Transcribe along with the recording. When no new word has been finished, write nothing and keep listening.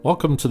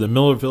Welcome to the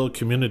Millerville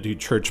Community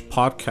Church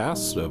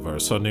podcast of our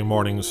Sunday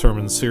morning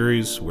sermon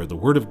series, where the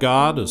Word of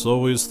God is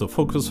always the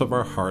focus of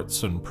our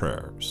hearts and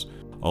prayers.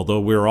 Although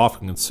we're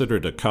often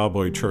considered a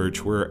cowboy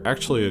church, we're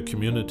actually a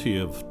community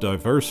of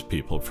diverse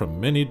people from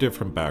many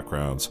different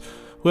backgrounds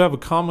who have a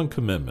common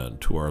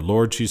commitment to our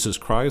Lord Jesus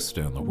Christ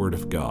and the Word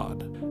of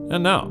God.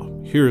 And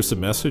now, here's a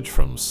message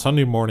from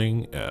Sunday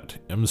morning at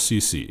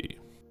MCC.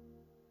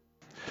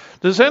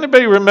 Does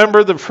anybody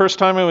remember the first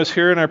time I was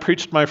here and I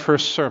preached my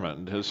first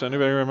sermon? Does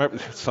anybody remember?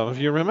 Some of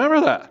you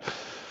remember that.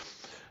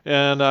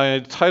 And I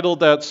titled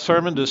that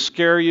sermon to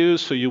scare you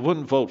so you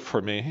wouldn't vote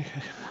for me.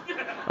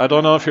 I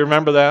don't know if you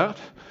remember that.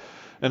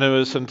 And it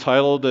was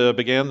entitled,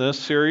 began this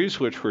series,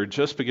 which we're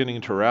just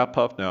beginning to wrap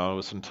up now. It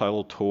was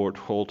entitled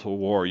Told to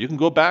War. You can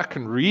go back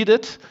and read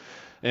it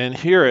and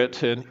hear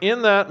it. And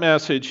in that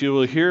message, you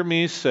will hear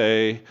me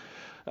say,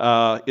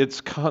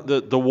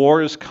 the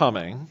war is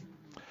coming.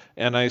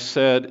 And I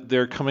said,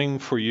 they're coming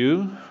for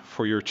you,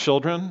 for your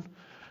children,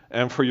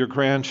 and for your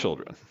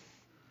grandchildren.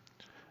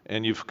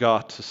 And you've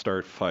got to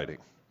start fighting.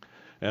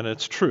 And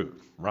it's true,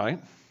 right?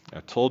 I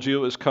told you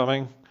it was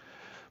coming.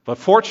 But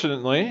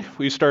fortunately,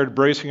 we started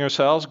bracing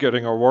ourselves,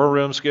 getting our war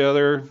rooms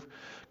together,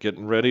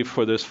 getting ready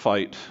for this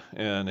fight.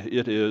 And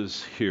it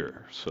is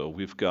here. So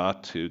we've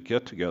got to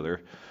get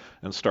together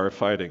and start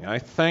fighting. I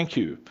thank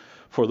you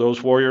for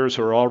those warriors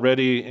who are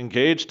already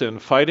engaged in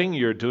fighting.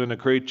 You're doing a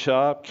great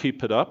job.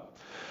 Keep it up.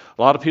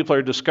 A lot of people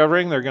are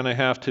discovering they're going to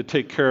have to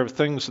take care of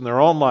things in their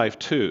own life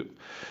too.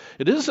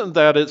 It isn't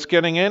that it's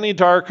getting any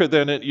darker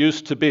than it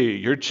used to be.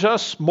 You're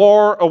just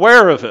more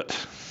aware of it.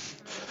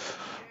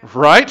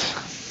 Right?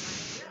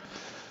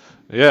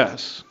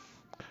 Yes.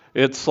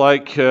 It's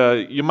like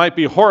you might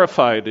be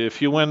horrified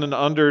if you went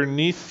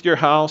underneath your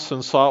house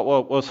and saw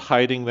what was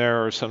hiding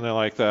there or something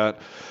like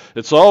that.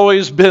 It's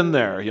always been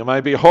there. You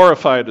might be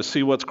horrified to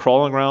see what's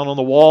crawling around on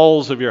the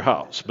walls of your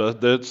house,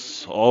 but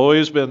it's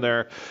always been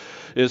there.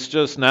 It's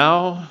just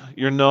now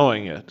you're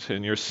knowing it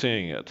and you're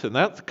seeing it. And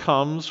that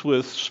comes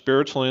with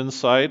spiritual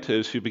insight.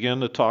 As you begin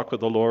to talk with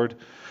the Lord,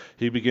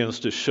 He begins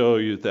to show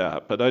you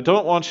that. But I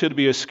don't want you to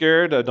be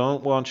scared. I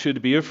don't want you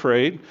to be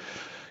afraid.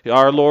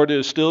 Our Lord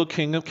is still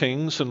King of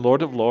Kings and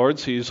Lord of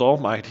Lords. He's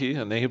almighty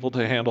and able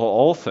to handle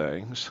all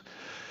things.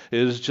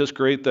 It is just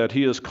great that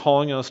He is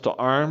calling us to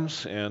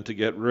arms and to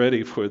get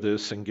ready for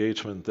this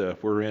engagement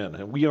that we're in.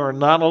 And we are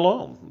not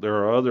alone. There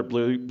are other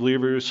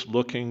believers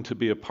looking to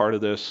be a part of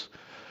this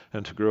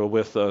and to grow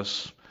with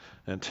us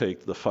and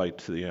take the fight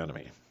to the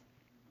enemy.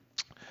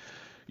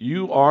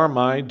 You are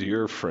my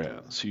dear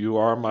friends. You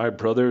are my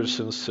brothers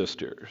and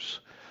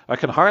sisters. I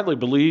can hardly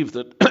believe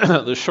that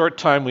the short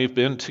time we've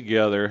been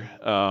together,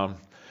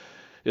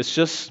 it's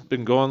just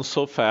been going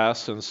so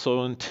fast and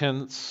so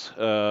intense.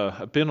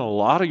 I've been in a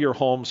lot of your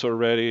homes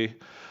already.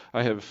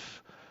 I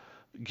have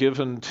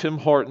given Tim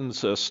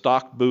Hortons a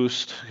stock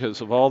boost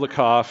because of all the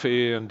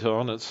coffee and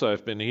donuts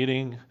I've been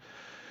eating.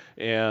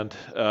 And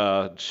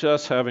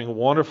just having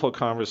wonderful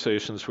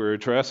conversations. We're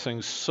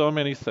addressing so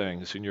many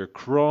things, and you're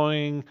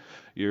growing,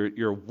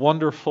 you're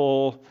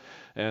wonderful,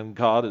 and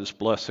God is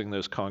blessing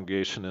this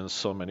congregation in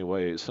so many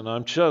ways, and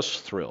I'm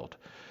just thrilled.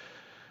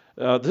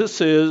 This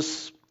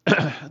is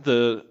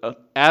the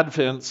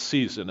Advent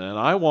season, and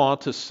I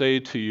want to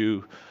say to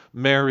you,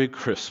 Merry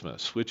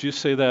Christmas. Would you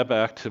say that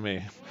back to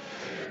me?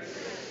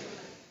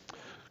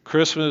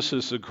 Christmas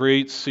is a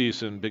great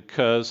season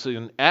because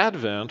in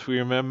Advent we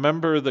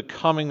remember the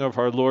coming of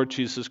our Lord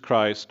Jesus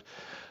Christ,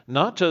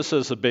 not just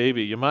as a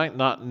baby. You might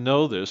not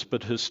know this,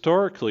 but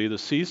historically the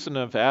season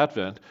of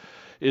Advent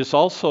is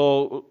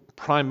also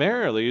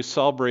primarily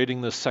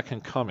celebrating the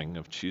second coming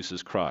of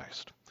Jesus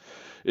Christ.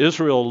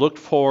 Israel looked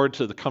forward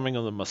to the coming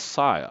of the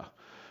Messiah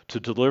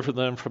to deliver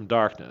them from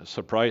darkness.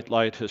 A bright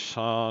light has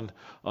shone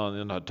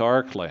in a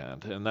dark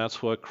land, and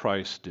that's what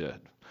Christ did.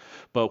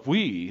 But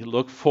we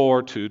look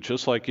forward to,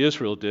 just like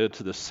Israel did,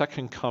 to the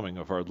second coming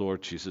of our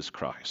Lord Jesus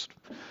Christ.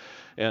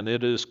 And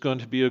it is going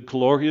to be a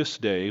glorious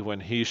day when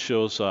He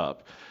shows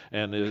up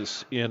and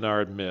is in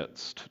our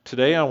midst.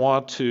 Today I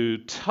want to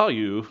tell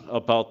you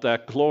about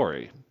that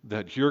glory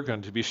that you're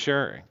going to be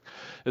sharing.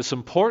 It's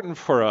important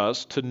for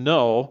us to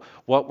know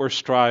what we're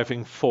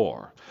striving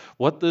for,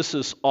 what this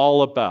is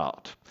all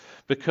about.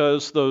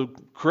 Because the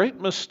great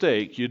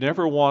mistake you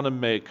never want to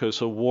make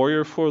as a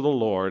warrior for the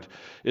Lord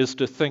is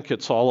to think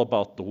it's all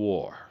about the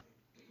war.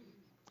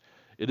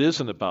 It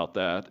isn't about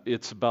that.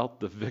 It's about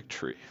the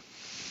victory.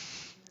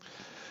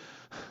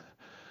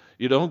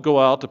 You don't go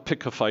out to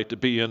pick a fight to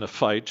be in a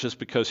fight just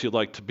because you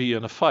like to be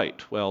in a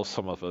fight. Well,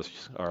 some of us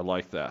are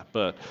like that.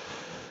 But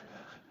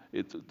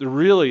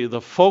really,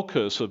 the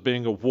focus of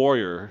being a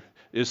warrior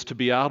is to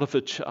be out of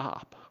a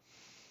job,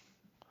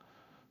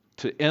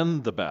 to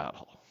end the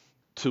battle,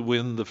 to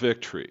win the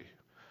victory,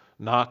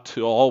 not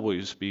to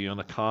always be in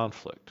a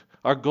conflict.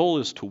 Our goal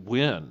is to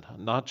win,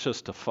 not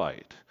just to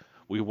fight.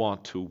 We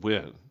want to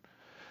win.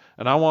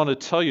 And I want to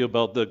tell you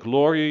about the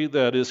glory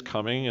that is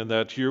coming and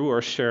that you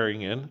are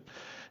sharing in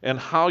and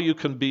how you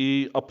can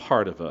be a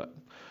part of it.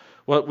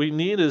 What we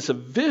need is a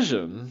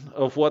vision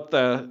of what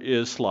that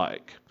is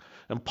like.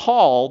 And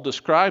Paul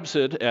describes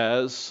it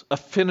as a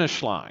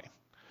finish line.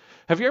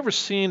 Have you ever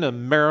seen a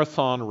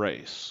marathon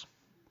race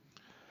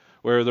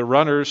where the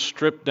runners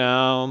strip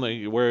down,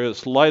 they wear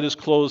as light as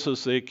clothes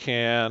as they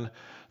can,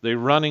 they're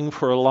running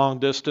for a long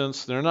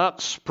distance, they're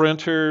not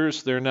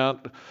sprinters, they're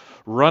not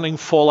running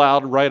full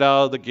out right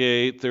out of the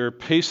gate, they're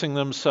pacing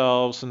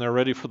themselves and they're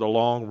ready for the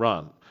long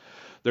run.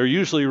 They're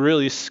usually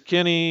really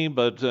skinny,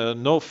 but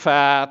no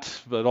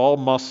fat, but all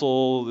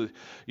muscle.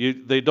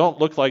 They don't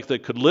look like they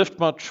could lift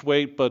much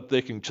weight, but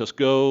they can just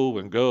go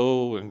and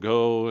go and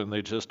go, and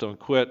they just don't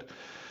quit.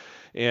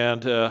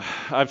 And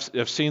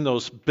I've seen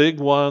those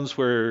big ones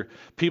where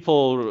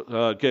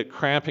people get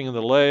cramping in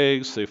the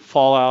legs, they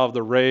fall out of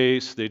the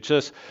race.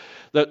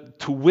 That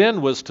to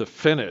win was to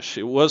finish.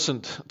 It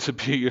wasn't to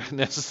be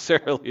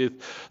necessarily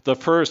the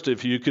first.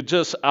 If you could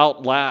just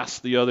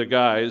outlast the other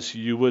guys,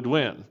 you would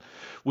win.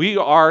 We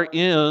are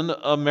in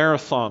a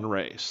marathon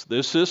race.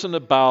 This isn't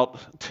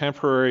about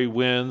temporary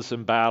wins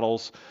and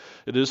battles.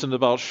 It isn't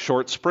about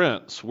short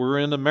sprints. We're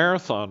in a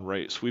marathon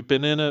race. We've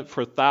been in it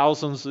for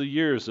thousands of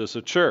years as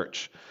a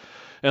church.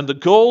 And the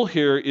goal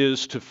here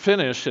is to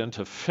finish and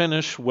to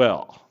finish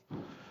well.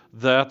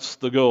 That's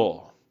the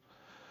goal.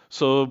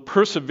 So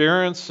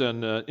perseverance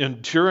and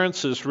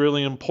endurance is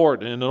really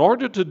important. And in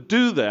order to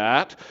do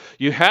that,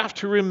 you have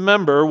to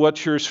remember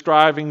what you're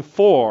striving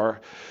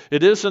for.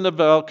 It isn't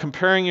about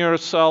comparing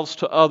yourselves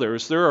to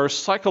others. There are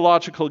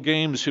psychological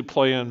games you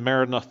play in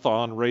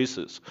marathon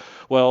races.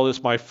 Well,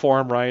 is my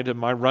form right?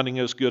 Am I running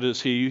as good as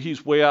he?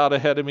 He's way out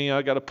ahead of me.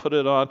 I got to put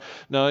it on.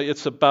 No,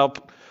 it's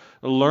about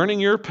learning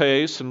your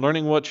pace and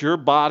learning what your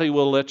body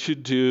will let you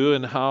do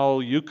and how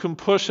you can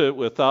push it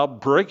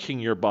without breaking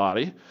your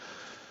body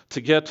to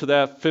get to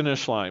that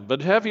finish line.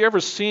 But have you ever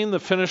seen the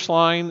finish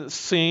line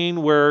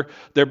scene where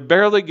they're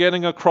barely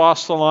getting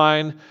across the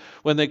line?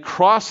 When they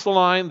cross the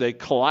line, they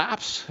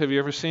collapse. Have you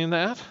ever seen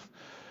that?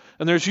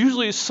 And there's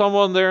usually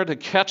someone there to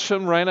catch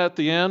them right at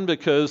the end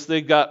because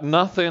they got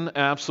nothing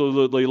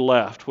absolutely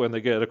left when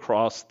they get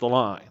across the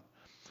line.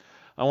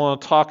 I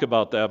want to talk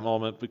about that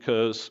moment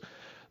because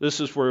this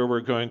is where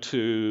we're going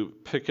to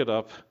pick it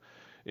up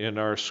in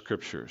our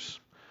scriptures.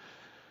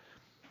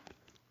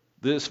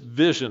 This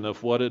vision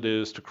of what it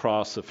is to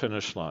cross the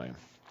finish line.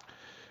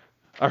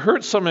 I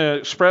heard someone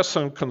express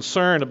some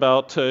concern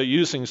about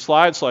using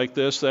slides like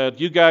this, that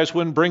you guys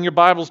wouldn't bring your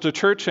Bibles to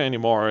church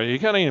anymore. You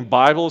got any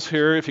Bibles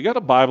here? If you got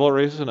a Bible,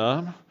 raise it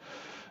up.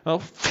 Oh,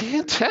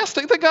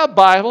 fantastic. They got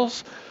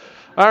Bibles.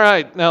 All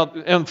right, now,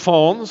 and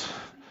phones.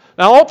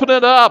 Now open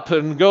it up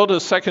and go to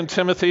 2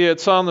 Timothy.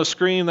 It's on the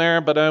screen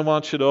there, but I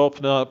want you to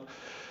open up.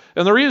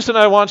 And the reason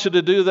I want you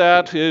to do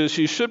that is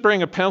you should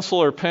bring a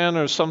pencil or pen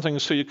or something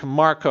so you can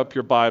mark up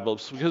your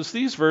Bibles, because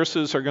these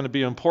verses are going to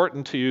be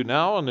important to you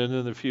now and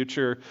in the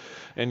future,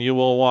 and you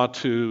will want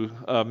to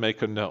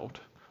make a note,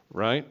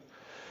 right?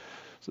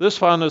 So this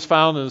one is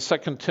found in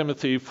 2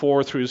 Timothy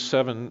 4 through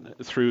 7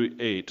 through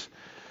 8.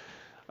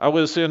 I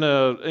was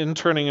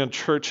interning in a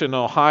church in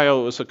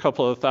Ohio. It was a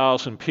couple of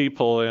thousand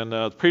people, and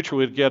the preacher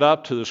would get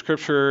up to the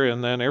scripture,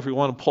 and then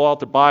everyone would pull out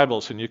their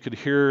Bibles, and you could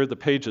hear the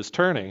pages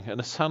turning, and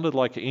it sounded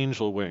like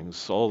angel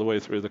wings all the way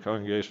through the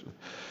congregation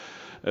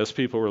as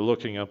people were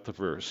looking up the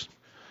verse.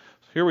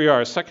 Here we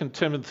are, 2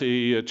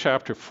 Timothy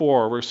chapter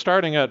 4. We're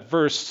starting at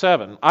verse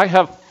 7. I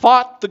have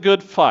fought the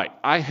good fight.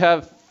 I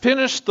have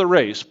finished the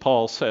race,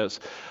 Paul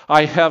says.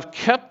 I have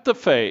kept the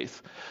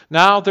faith.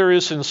 Now there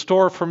is in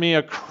store for me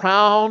a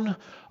crown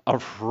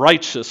of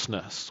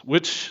righteousness,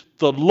 which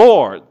the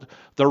Lord,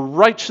 the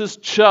righteous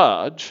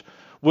judge,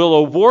 will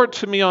award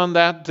to me on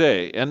that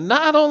day, and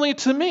not only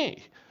to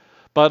me,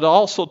 but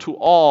also to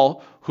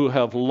all who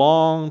have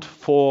longed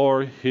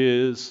for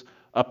his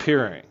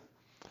appearing.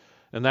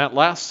 And that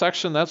last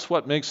section, that's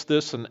what makes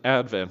this an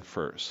Advent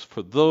verse,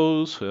 for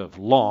those who have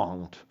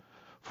longed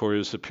for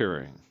his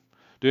appearing.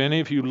 Do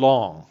any of you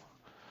long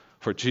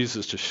for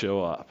Jesus to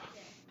show up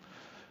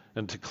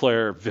and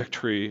declare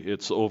victory,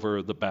 it's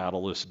over, the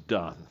battle is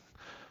done?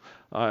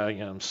 I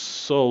am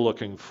so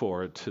looking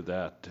forward to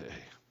that day.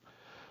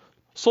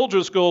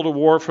 Soldiers go to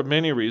war for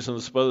many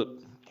reasons, but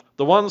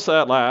the ones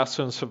that last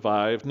and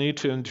survive need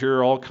to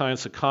endure all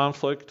kinds of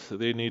conflict.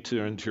 They need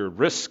to endure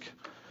risk,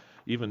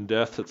 even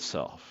death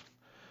itself,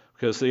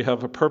 because they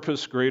have a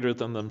purpose greater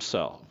than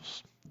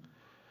themselves.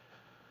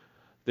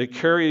 They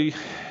carry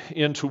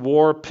into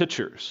war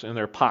pictures in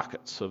their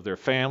pockets of their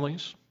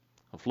families,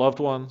 of loved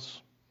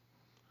ones,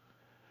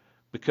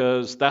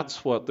 because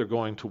that's what they're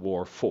going to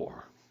war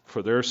for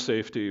their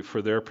safety,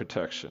 for their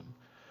protection.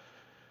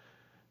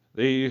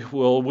 They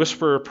will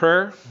whisper a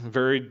prayer in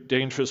very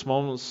dangerous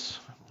moments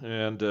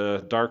and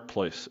dark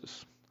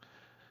places.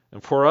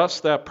 And for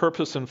us, that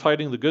purpose in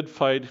fighting the good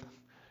fight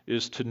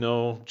is to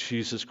know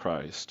Jesus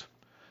Christ.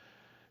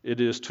 It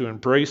is to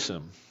embrace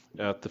him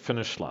at the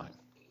finish line.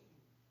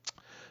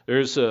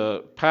 There's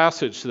a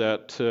passage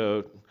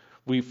that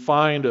we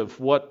find of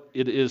what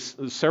it is,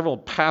 several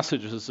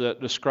passages that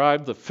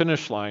describe the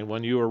finish line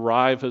when you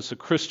arrive as a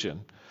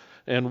Christian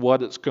and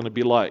what it's going to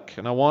be like.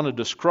 And I want to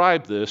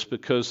describe this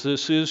because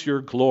this is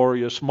your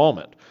glorious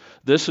moment.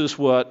 This is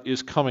what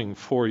is coming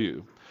for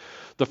you.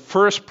 the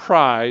first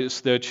prize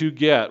that you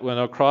get when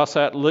across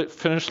that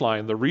finish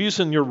line, the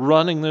reason you're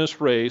running this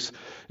race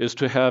is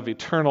to have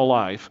eternal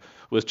life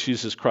with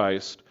Jesus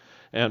Christ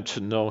and to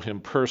know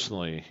him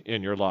personally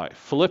in your life.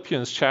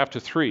 Philippians chapter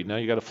 3. Now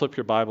you got to flip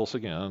your Bibles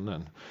again,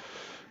 and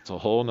it's a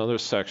whole other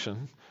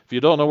section. If you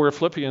don't know where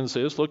Philippians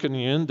is, look in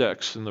the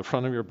index in the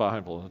front of your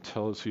Bible. It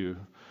tells you.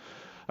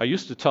 I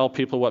used to tell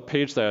people what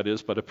page that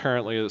is, but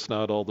apparently it's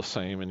not all the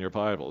same in your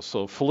Bible.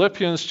 So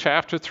Philippians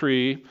chapter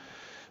 3,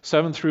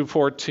 7 through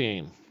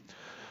 14.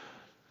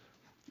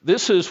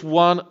 This is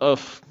one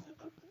of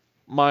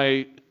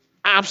my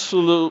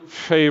absolute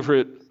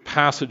favorite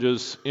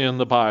passages in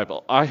the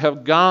Bible. I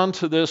have gone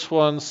to this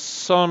one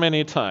so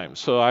many times,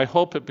 so I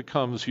hope it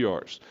becomes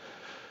yours.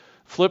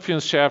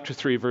 Philippians chapter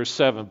 3, verse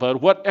 7.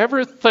 But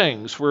whatever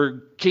things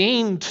were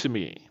gained to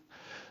me,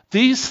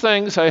 these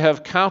things I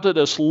have counted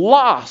as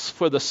loss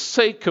for the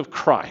sake of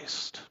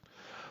Christ.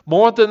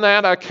 More than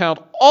that, I count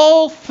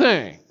all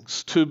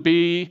things to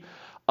be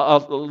a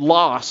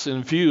loss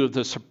in view of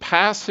the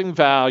surpassing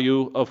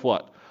value of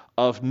what?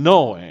 Of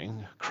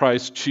knowing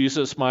Christ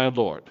Jesus my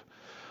Lord,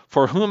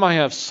 for whom I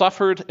have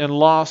suffered and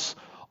lost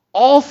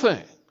all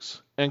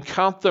things, and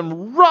count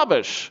them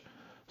rubbish,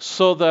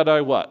 so that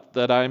I what?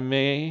 That I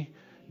may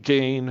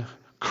gain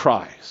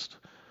Christ.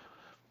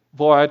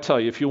 Boy, I tell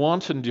you, if you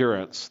want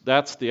endurance,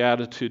 that's the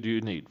attitude you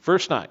need.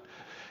 Verse 9.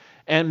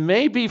 And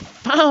may be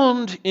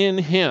found in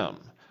him,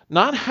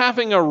 not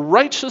having a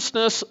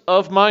righteousness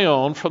of my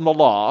own from the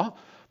law,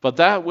 but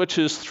that which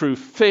is through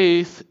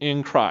faith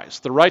in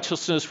Christ, the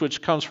righteousness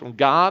which comes from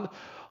God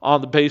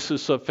on the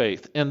basis of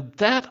faith, and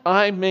that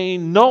I may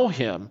know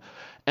him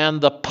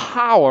and the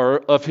power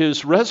of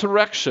his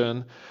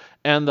resurrection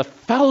and the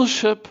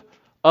fellowship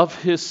of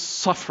his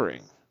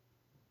suffering,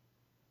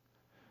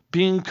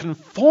 being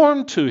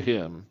conformed to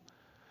him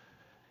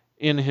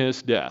in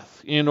his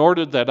death, in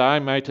order that I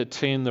might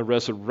attain the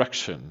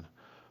resurrection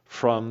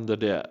from the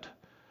dead.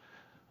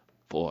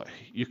 Boy,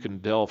 you can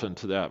delve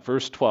into that.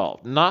 Verse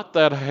 12, not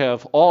that I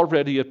have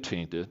already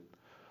obtained it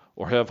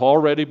or have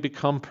already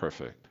become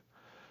perfect,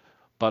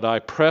 but I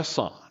press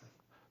on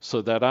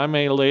so that I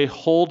may lay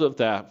hold of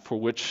that for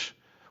which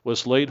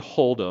was laid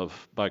hold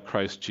of by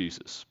Christ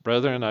Jesus.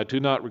 Brethren, I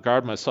do not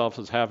regard myself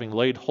as having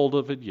laid hold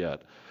of it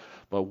yet,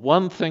 but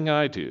one thing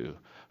I do,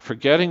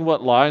 forgetting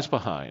what lies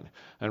behind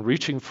and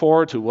reaching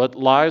forward to what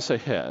lies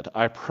ahead,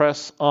 I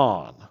press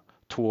on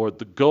toward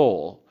the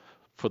goal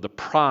for the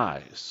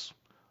prize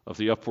of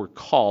the upward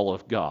call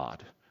of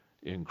God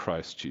in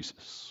Christ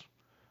Jesus.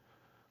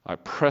 I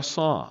press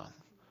on.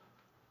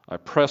 I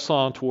press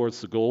on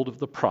towards the goal of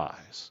the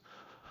prize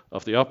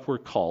of the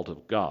upward call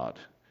of God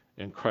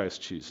in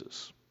Christ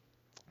Jesus.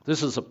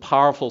 This is a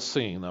powerful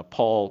scene that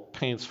Paul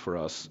paints for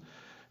us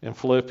in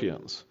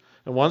Philippians.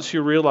 And once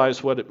you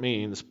realize what it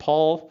means,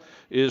 Paul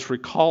is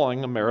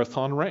recalling a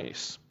marathon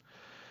race.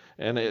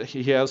 And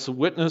he has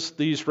witnessed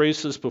these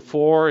races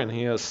before, and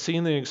he has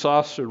seen the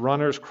exhausted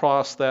runners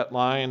cross that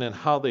line and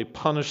how they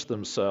punish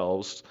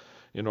themselves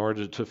in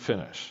order to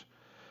finish.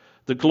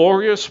 The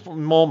glorious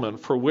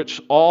moment for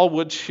which all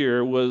would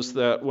cheer was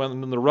that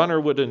when the runner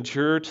would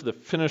endure to the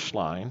finish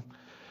line,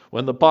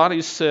 when the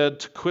body said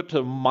to quit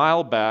a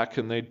mile back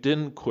and they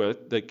didn't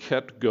quit, they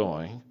kept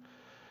going,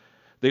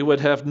 they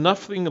would have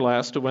nothing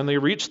less. When they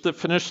reached the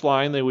finish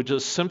line, they would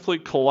just simply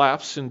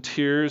collapse in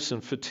tears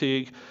and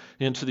fatigue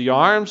into the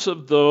arms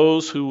of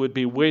those who would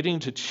be waiting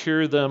to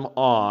cheer them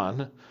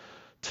on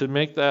to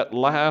make that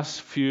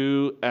last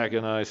few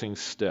agonizing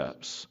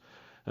steps.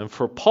 And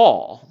for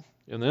Paul,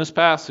 in this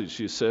passage,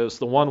 he says,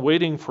 the one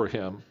waiting for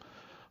him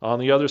on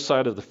the other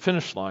side of the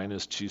finish line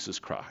is Jesus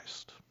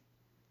Christ.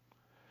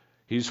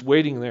 He's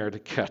waiting there to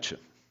catch him,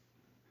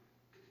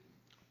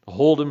 to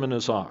hold him in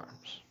his arms.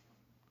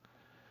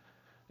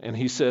 And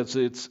he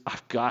says,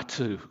 I've got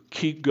to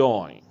keep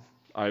going.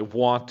 I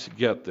want to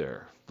get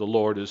there. The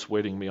Lord is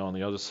waiting me on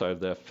the other side of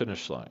that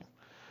finish line.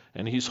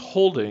 And he's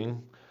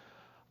holding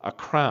a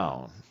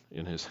crown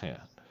in his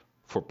hand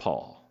for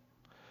Paul.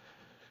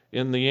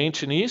 In the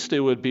ancient East, it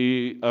would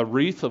be a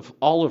wreath of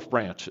olive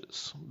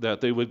branches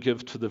that they would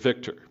give to the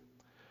victor.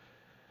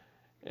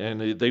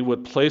 And they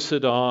would place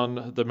it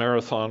on the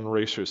marathon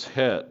racer's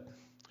head.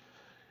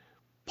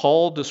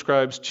 Paul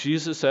describes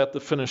Jesus at the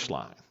finish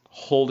line,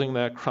 holding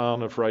that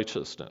crown of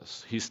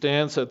righteousness. He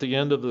stands at the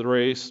end of the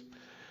race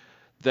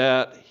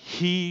that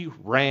he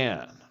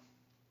ran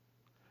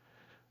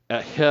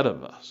ahead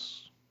of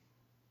us.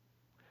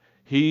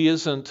 He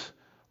isn't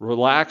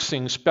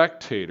relaxing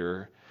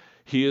spectator.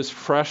 He is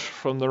fresh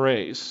from the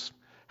race,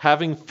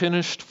 having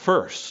finished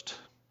first,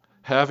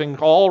 having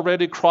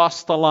already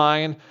crossed the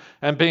line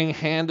and being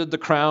handed the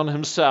crown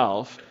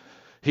himself.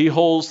 He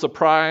holds the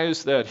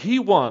prize that he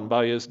won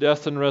by his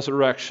death and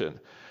resurrection,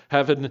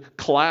 having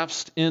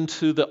collapsed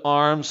into the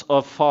arms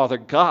of Father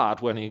God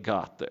when he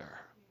got there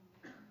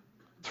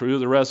through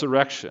the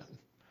resurrection.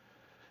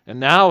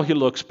 And now he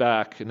looks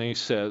back and he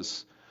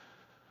says,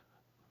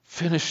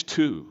 finish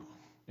too.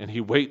 And he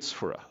waits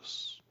for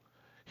us.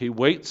 He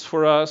waits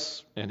for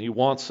us, and he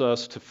wants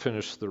us to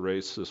finish the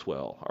race as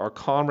well. Our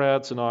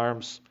comrades in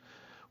arms,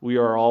 we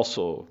are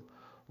also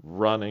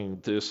running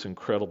this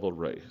incredible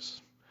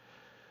race.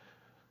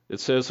 It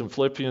says in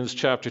Philippians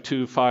chapter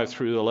 2, 5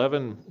 through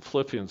 11,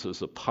 Philippians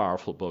is a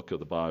powerful book of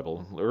the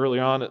Bible. Early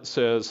on it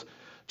says,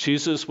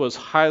 God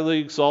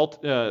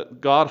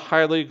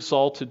highly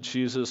exalted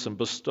Jesus and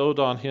bestowed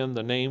on him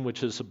the name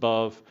which is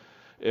above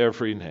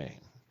every name.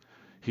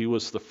 He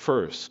was the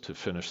first to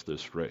finish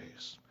this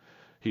race.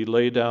 He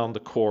laid down the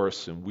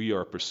course and we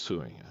are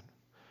pursuing it.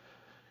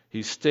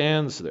 He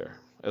stands there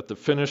at the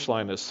finish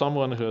line as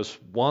someone who has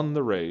won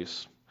the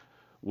race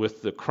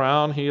with the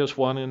crown he has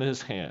won in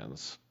his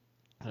hands,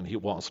 and he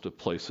wants to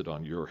place it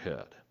on your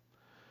head.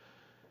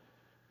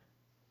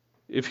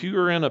 If you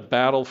are in a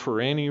battle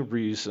for any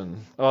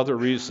other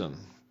reason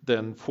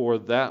than for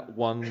that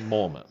one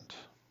moment,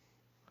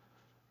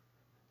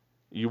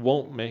 you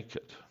won't make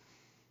it.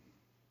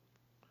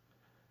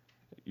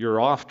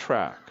 You're off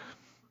track,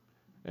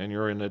 and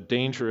you're in a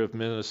danger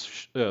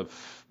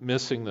of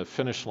missing the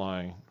finish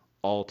line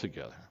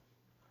altogether.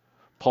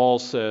 Paul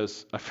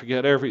says, I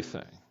forget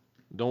everything.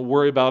 Don't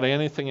worry about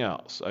anything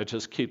else. I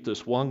just keep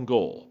this one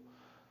goal,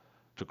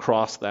 to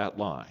cross that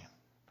line,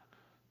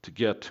 to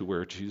get to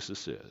where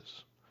Jesus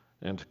is,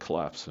 and to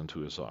collapse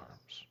into his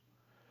arms.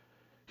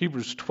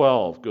 Hebrews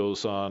 12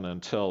 goes on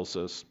and tells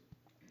us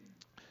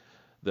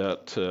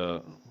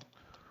that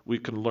we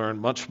can learn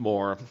much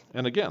more.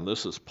 And again,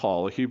 this is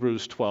Paul,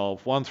 Hebrews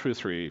 12, 1 through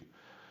 3.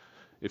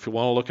 If you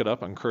want to look it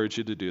up, I encourage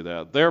you to do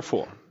that.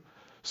 Therefore,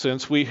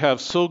 since we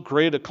have so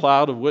great a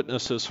cloud of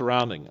witnesses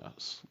surrounding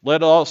us,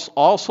 let us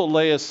also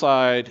lay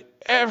aside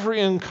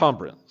every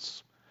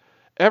encumbrance,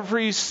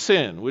 every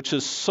sin which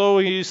is so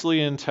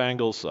easily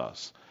entangles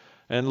us,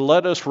 and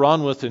let us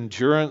run with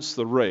endurance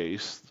the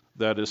race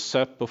that is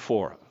set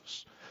before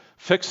us,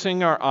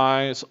 fixing our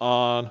eyes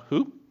on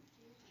who?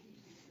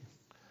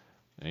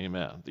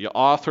 Amen. The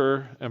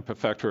author and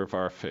perfecter of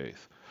our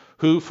faith,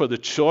 who for the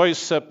joy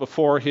set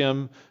before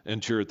him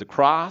endured the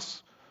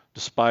cross,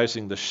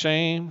 despising the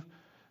shame,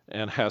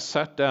 and has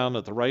sat down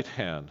at the right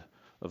hand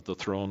of the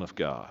throne of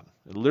God.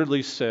 It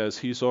literally says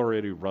he's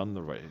already run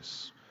the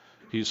race.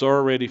 He's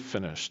already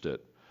finished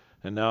it.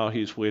 And now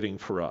he's waiting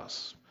for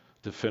us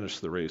to finish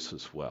the race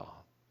as well.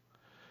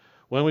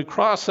 When we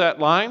cross that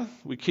line,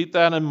 we keep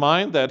that in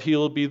mind that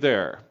he'll be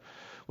there.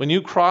 When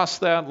you cross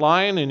that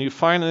line and you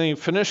finally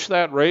finish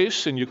that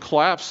race and you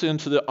collapse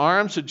into the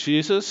arms of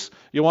Jesus,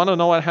 you want to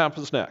know what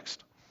happens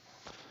next.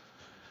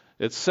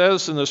 It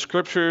says in the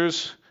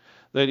scriptures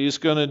that he's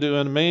going to do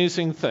an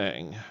amazing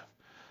thing.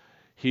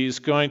 He's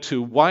going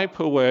to wipe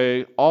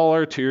away all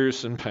our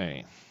tears and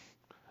pain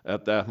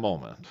at that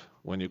moment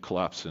when you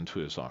collapse into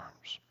his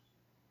arms.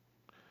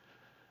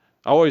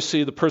 I always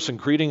see the person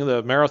greeting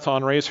the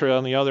marathon racer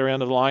on the other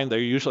end of the line,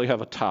 they usually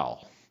have a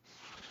towel.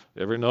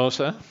 You ever notice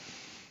that?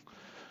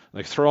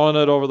 They're throwing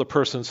it over the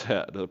person's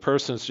head. The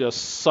person's just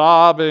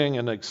sobbing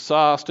and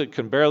exhausted,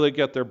 can barely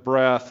get their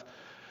breath.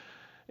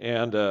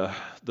 And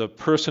the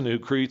person who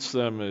greets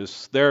them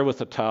is there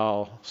with a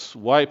towel,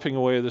 wiping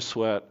away the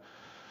sweat,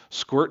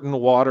 squirting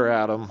water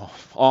at them,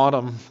 on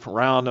them,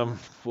 around them,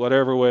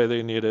 whatever way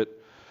they need it.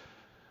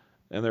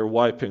 And they're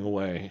wiping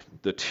away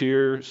the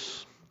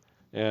tears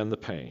and the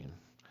pain.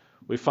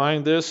 We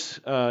find this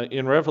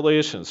in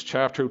Revelations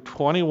chapter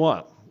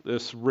 21,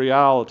 this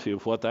reality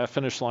of what that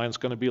finish line is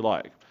going to be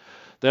like.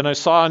 Then I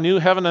saw a new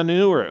heaven and a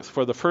new earth,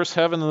 for the first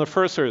heaven and the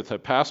first earth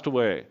had passed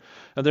away,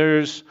 and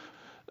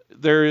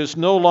there is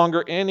no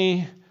longer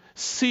any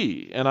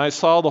sea. And I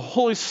saw the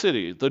holy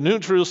city, the new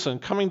Jerusalem,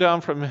 coming down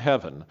from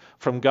heaven,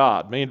 from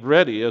God, made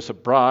ready as a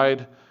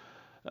bride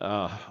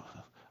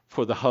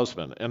for the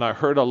husband. And I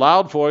heard a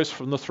loud voice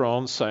from the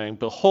throne saying,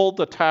 Behold,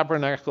 the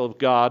tabernacle of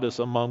God is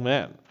among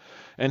men,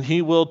 and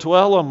he will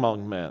dwell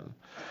among men,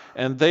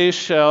 and they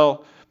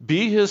shall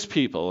be his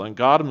people, and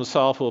God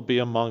himself will be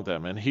among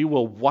them, and he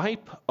will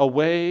wipe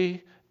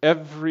away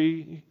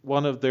every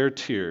one of their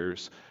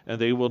tears, and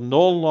they will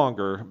no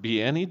longer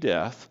be any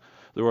death.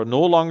 There will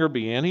no longer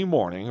be any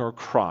mourning or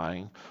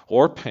crying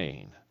or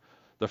pain.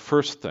 The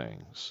first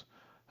things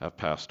have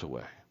passed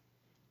away.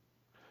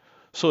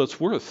 So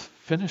it's worth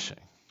finishing,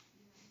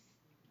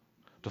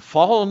 to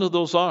fall into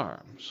those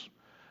arms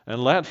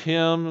and let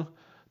him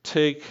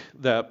take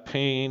that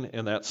pain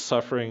and that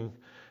suffering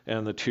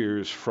and the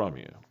tears from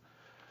you.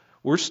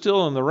 We're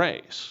still in the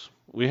race.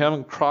 We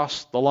haven't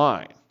crossed the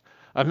line.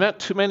 I've met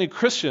too many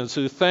Christians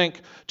who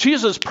think,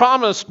 Jesus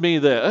promised me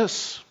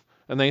this,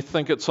 and they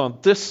think it's on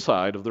this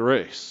side of the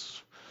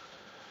race.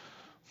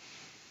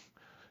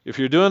 If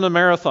you're doing a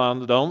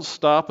marathon, don't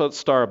stop at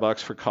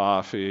Starbucks for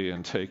coffee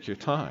and take your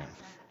time.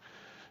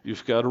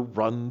 You've got to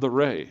run the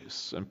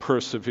race and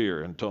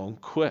persevere and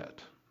don't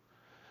quit.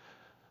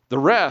 The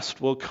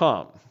rest will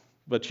come,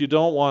 but you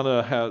don't want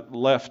to have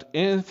left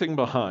anything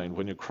behind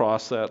when you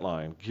cross that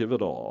line. Give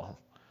it all,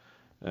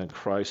 and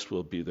Christ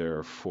will be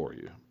there for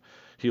you.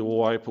 He will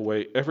wipe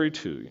away every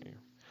tear.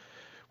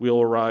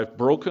 We'll arrive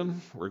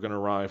broken. We're going to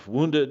arrive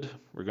wounded.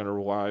 We're going to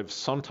arrive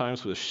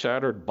sometimes with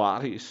shattered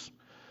bodies,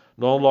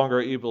 no longer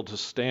able to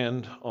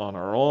stand on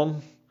our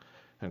own,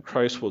 and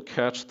Christ will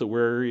catch the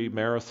weary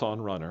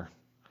marathon runner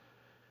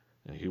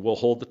And he will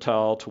hold the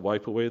towel to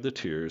wipe away the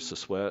tears, the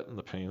sweat, and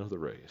the pain of the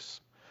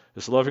race.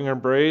 His loving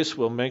embrace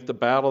will make the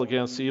battle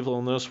against evil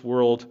in this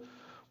world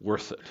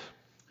worth it.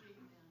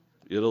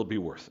 It'll be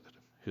worth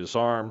it. His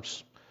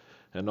arms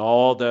and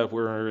all that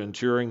we're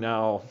enduring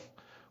now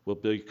will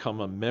become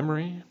a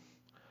memory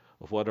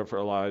of whatever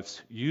our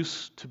lives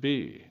used to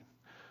be,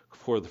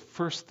 for the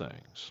first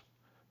things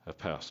have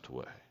passed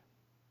away.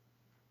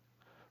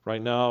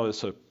 Right now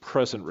it's a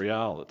present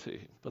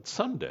reality, but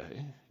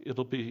someday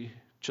it'll be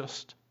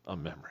just a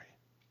memory.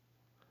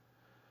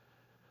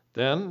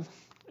 Then,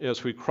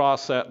 as we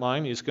cross that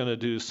line, he's going to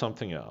do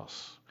something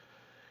else.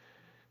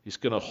 He's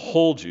going to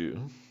hold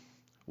you,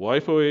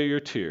 wipe away your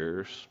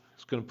tears.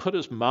 He's going to put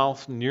his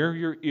mouth near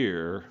your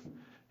ear,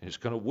 and he's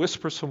going to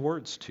whisper some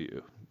words to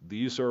you.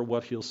 These are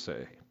what he'll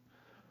say.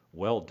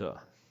 Well done,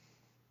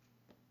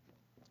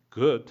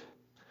 good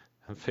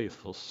and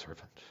faithful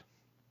servant.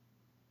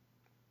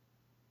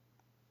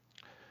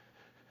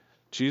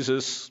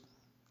 Jesus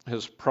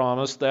has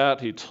promised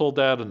that. He told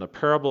that in the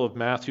parable of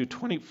Matthew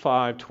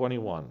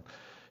 25:21.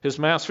 His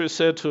master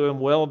said to him,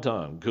 well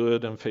done,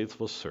 good and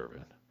faithful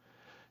servant.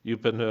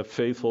 You've been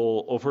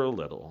faithful over a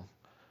little.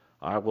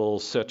 I will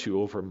set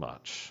you over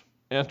much.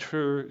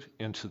 Enter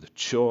into the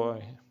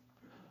joy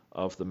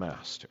of the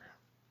master.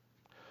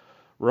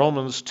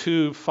 Romans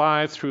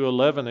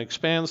 2:5-11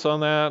 expands on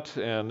that,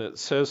 and it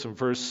says in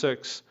verse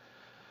 6,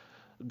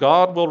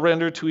 God will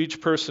render to each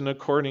person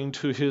according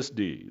to his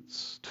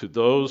deeds. To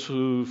those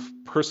who've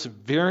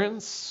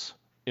perseverance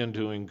in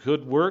doing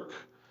good work,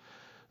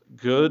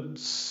 good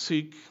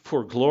seek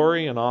for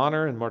glory and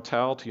honor and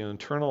mortality and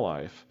eternal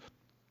life.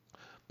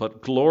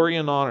 But glory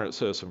and honor, it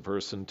says in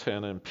verse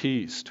 10, and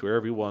peace to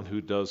everyone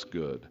who does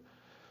good,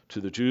 to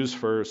the Jews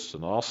first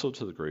and also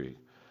to the Greek,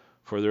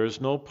 for there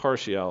is no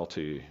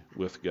partiality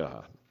with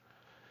God.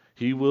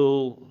 He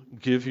will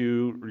give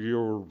you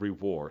your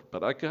reward.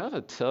 But I got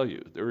to tell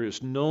you, there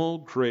is no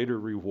greater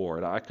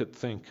reward I could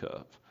think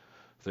of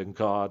than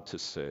God to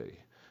say,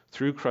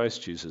 through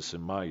Christ Jesus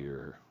in my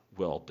ear,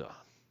 well done.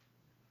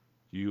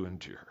 You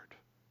endured.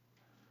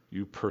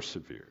 You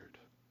persevered.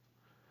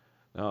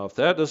 Now, if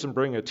that doesn't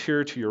bring a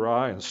tear to your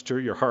eye and stir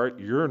your heart,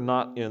 you're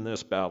not in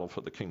this battle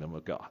for the kingdom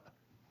of God.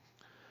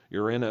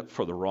 You're in it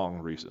for the wrong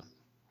reason,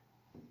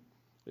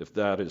 if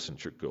that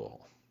isn't your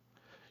goal.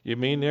 You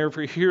may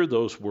never hear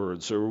those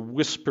words or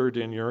whispered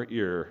in your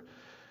ear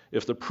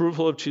if the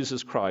approval of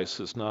Jesus Christ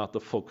is not the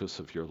focus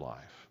of your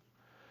life.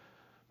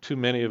 Too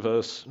many of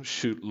us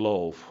shoot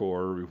low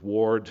for a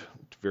reward,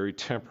 very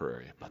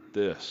temporary, but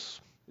this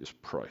is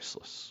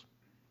priceless.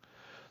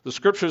 The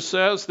scripture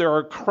says there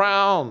are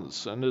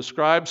crowns and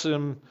describes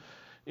them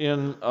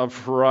in a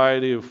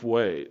variety of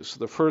ways.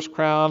 The first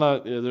crown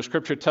the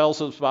scripture tells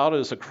us about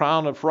is a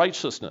crown of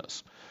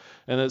righteousness.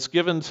 And it's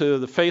given to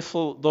the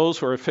faithful, those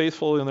who are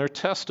faithful in their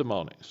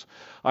testimonies.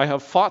 I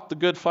have fought the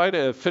good fight. I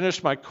have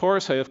finished my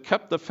course. I have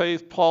kept the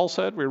faith, Paul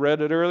said. We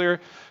read it earlier.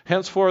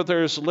 Henceforth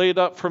there is laid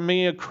up for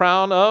me a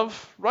crown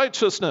of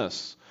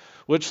righteousness,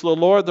 which the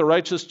Lord, the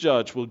righteous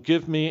judge, will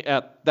give me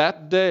at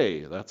that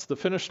day. That's the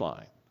finish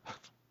line.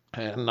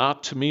 And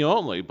not to me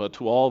only, but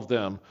to all of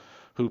them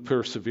who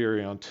persevere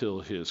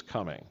until his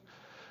coming.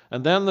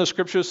 And then the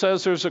scripture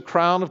says there's a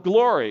crown of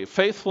glory,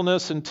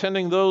 faithfulness in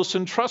tending those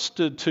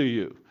entrusted to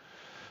you.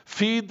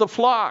 Feed the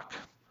flock.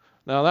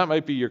 Now, that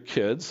might be your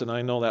kids, and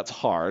I know that's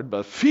hard,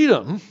 but feed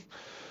them,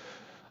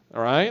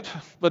 all right?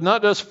 But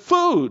not just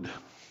food.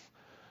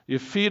 You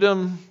feed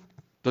them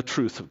the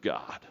truth of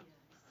God.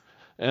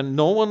 And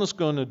no one is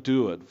going to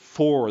do it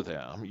for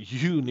them.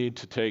 You need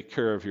to take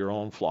care of your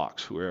own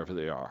flocks, whoever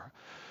they are.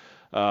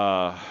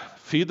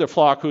 Feed the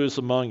flock who is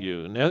among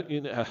you.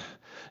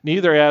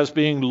 Neither as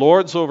being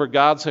lords over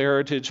God's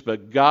heritage,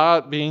 but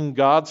God being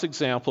God's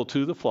example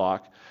to the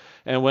flock.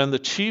 And when the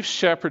chief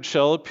shepherd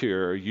shall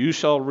appear, you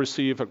shall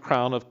receive a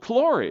crown of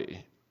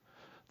glory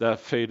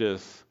that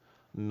fadeth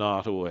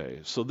not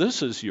away. So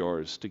this is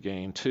yours to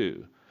gain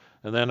too.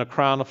 And then a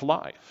crown of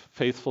life,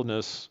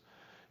 faithfulness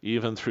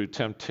even through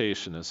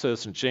temptation. It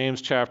says in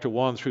James chapter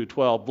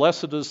 1-12,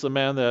 blessed is the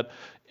man that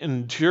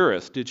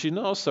endureth. Did you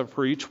notice that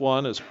for each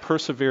one is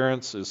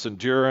perseverance, is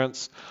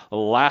endurance,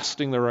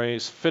 lasting the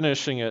race,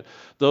 finishing it,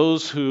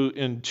 those who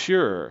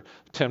endure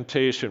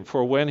temptation.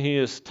 For when he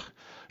is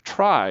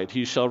tried,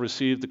 he shall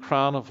receive the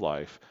crown of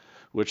life,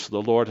 which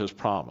the Lord has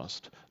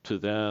promised to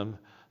them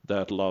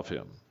that love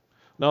him.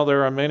 Now,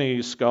 there are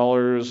many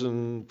scholars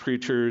and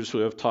preachers who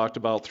have talked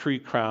about 3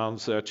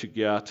 crowns that you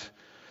get,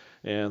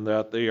 and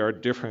that they are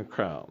different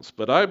crowns.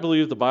 But I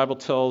believe the Bible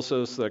tells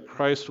us that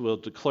Christ will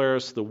declare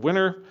us the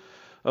winner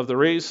of the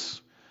race,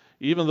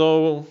 even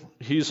though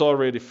he's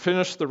already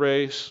finished the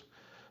race.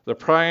 The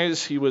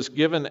prize he was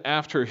given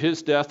after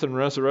his death and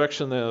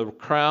resurrection, the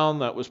crown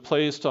that was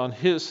placed on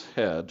his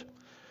head.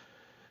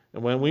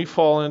 And when we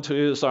fall into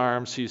his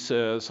arms, he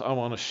says, I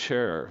want to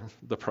share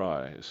the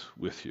prize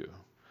with you.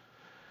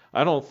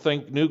 I don't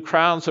think new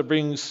crowns are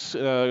being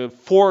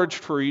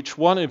forged for each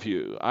one of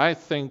you. I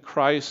think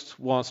Christ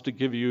wants to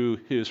give you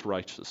his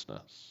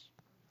righteousness.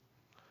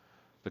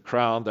 The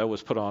crown that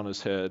was put on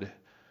his head,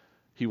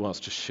 he wants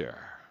to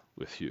share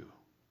with you.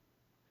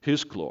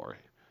 His glory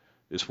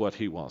is what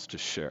he wants to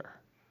share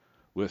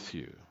with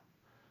you,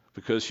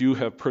 because you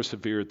have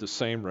persevered the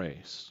same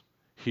race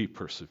he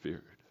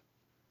persevered.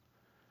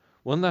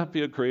 Wouldn't that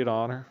be a great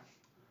honor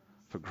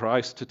for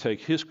Christ to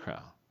take his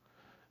crown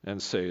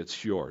and say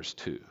it's yours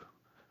too?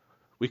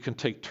 We can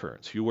take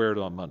turns. You wear it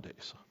on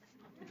Mondays.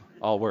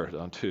 I'll wear it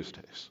on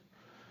Tuesdays.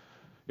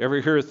 You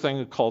ever hear a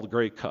thing called the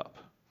Grey Cup?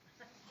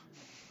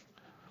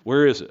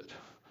 Where is it?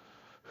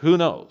 Who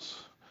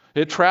knows?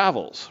 It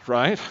travels,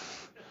 right?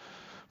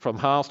 From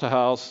house to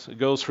house. It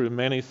goes through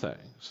many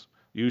things.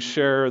 You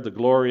share the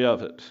glory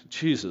of it.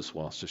 Jesus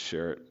wants to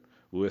share it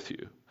with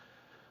you.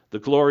 The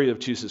glory of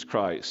Jesus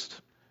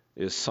Christ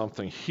is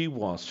something he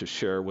wants to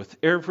share with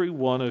every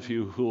one of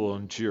you who will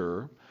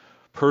endure,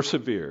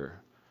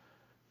 persevere,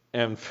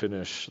 and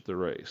finish the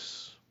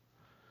race.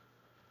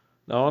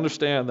 Now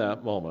understand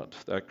that moment.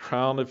 That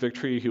crown of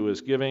victory he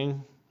was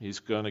giving, he's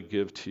going to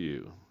give to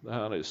you.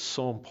 That is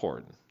so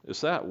important.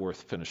 Is that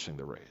worth finishing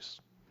the race?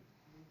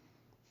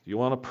 You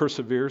want to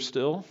persevere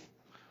still?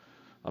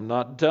 I'm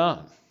not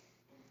done.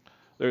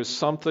 There's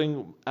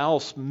something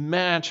else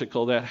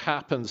magical that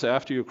happens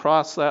after you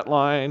cross that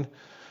line.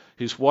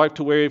 He's wiped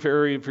away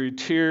every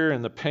tear,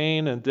 and the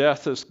pain and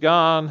death is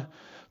gone.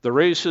 The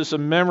race is a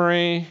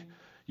memory.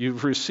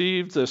 You've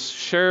received this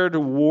shared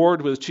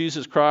award with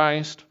Jesus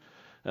Christ.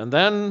 And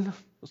then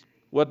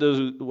what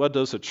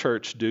does a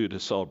church do to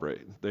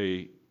celebrate?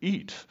 They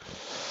eat.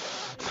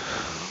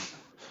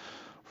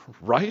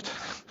 Right?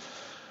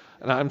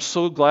 And I'm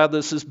so glad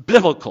this is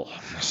biblical.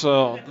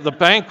 So the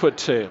banquet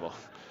table.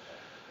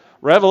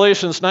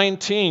 Revelations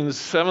 19,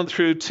 7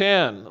 through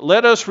 10.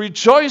 Let us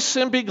rejoice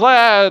and be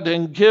glad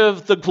and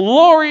give the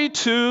glory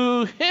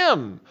to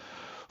him.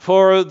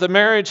 For the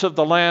marriage of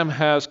the Lamb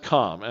has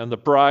come, and the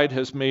bride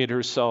has made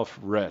herself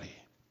ready.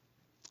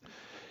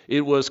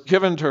 It was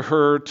given to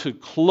her to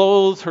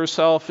clothe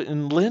herself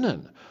in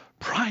linen,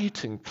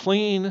 bright and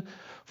clean,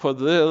 for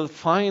the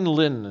fine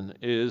linen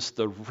is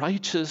the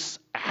righteous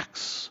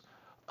acts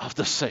of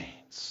the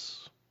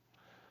saints.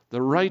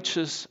 The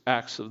righteous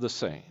acts of the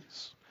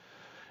saints.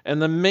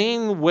 And the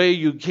main way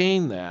you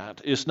gain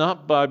that is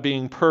not by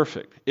being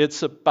perfect.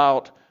 It's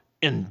about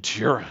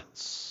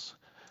endurance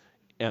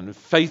and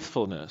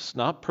faithfulness,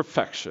 not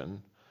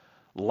perfection,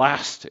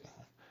 lasting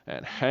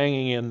and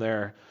hanging in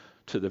there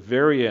to the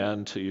very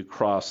end till you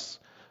cross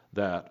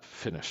that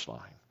finish line.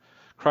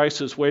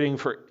 Christ is waiting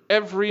for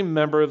every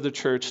member of the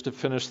church to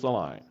finish the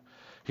line.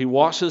 He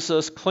washes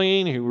us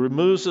clean. He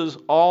removes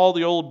all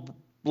the old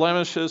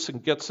blemishes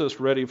and gets us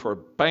ready for a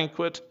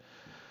banquet.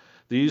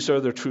 These are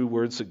the true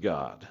words of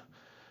God.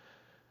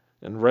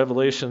 In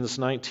Revelations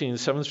 19,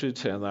 7 through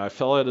 10, I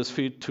fell at his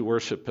feet to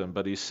worship him,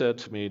 but he said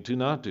to me, do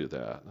not do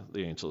that,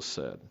 the angel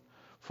said,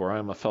 for I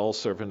am a fellow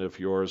servant of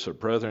yours, a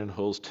brethren who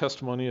holds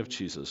testimony of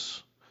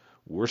Jesus.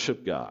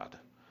 Worship God,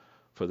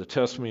 for the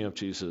testimony of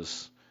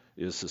Jesus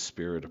is the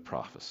spirit of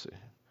prophecy.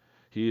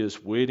 He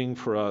is waiting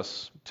for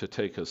us to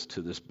take us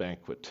to this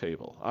banquet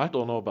table. I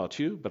don't know about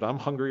you, but I'm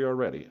hungry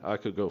already. I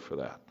could go for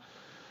that.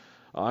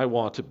 I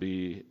want to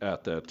be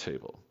at that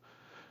table.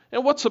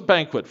 And what's a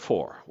banquet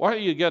for? Why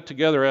do you get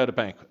together at a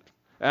banquet?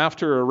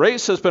 After a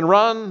race has been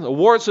run,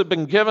 awards have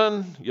been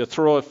given, you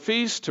throw a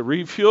feast to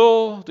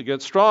refuel, to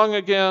get strong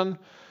again.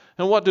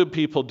 And what do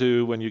people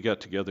do when you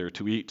get together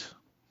to eat?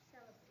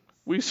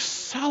 We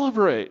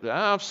celebrate,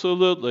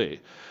 absolutely.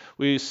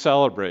 We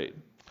celebrate.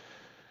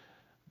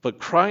 But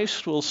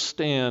Christ will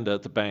stand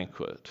at the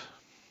banquet,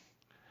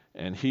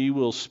 and he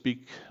will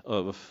speak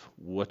of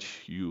what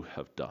you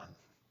have done.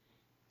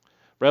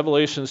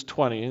 Revelations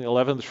 20,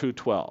 11 through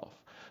 12.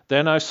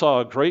 Then I saw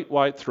a great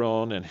white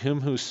throne and him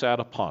who sat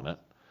upon it,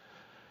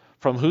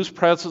 from whose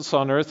presence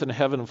on earth and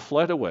heaven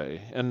fled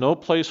away, and no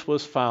place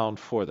was found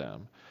for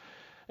them.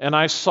 And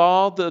I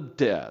saw the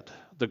dead,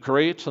 the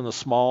great and the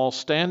small,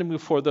 standing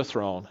before the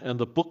throne, and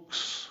the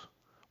books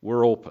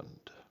were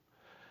opened.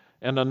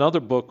 And another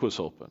book was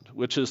opened,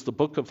 which is the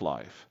book of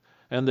life.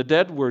 And the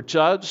dead were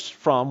judged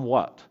from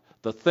what?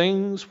 The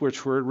things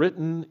which were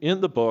written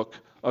in the book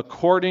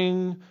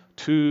according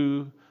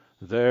to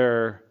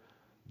their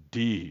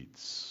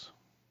deeds.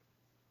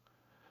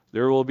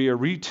 There will be a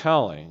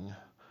retelling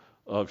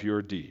of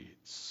your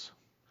deeds.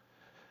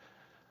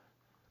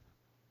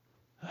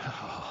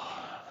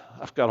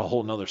 I've got a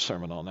whole nother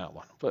sermon on that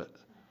one. But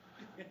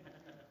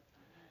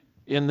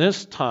in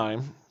this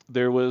time,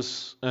 there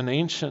was an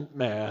ancient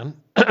man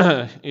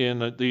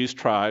in these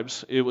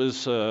tribes. It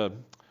was a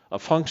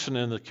function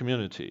in the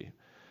community.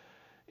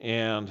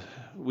 And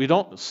we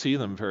don't see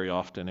them very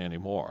often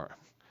anymore.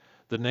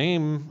 The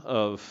name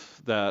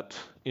of that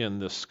in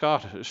the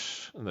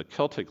Scottish and the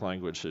Celtic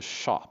language is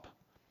shop.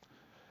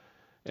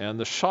 And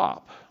the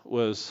shop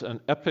was an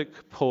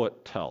epic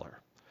poet teller.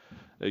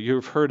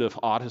 You've heard of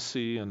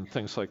Odyssey and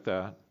things like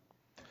that.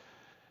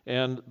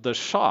 And the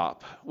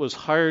shop was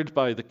hired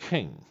by the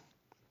king.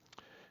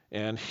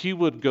 And he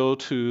would go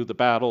to the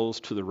battles,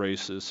 to the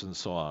races, and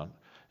so on.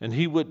 And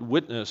he would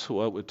witness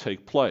what would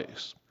take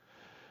place.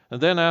 And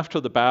then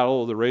after the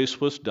battle, the race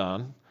was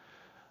done,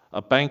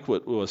 a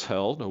banquet was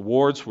held,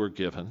 awards were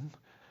given,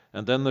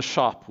 and then the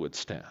shop would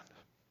stand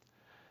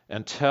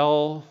and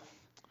tell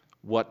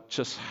what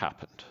just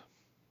happened.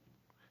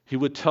 He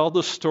would tell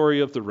the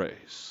story of the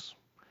race.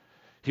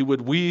 He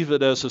would weave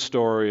it as a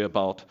story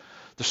about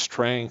the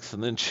strength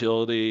and the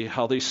agility,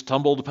 how they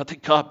stumbled, but they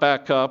got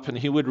back up, and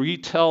he would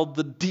retell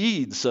the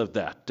deeds of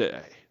that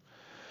day.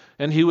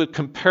 And he would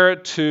compare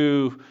it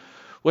to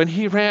when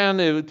he ran,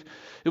 it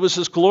was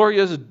as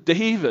glorious as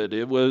David,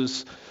 it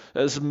was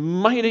as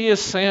mighty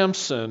as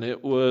Samson,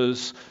 it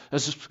was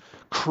as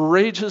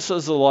courageous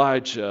as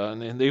Elijah,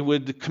 and they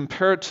would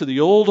compare it to the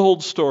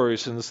old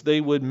stories, and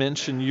they would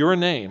mention your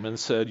name and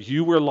said,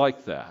 you were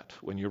like that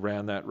when you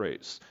ran that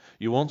race.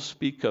 You won't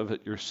speak of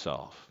it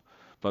yourself,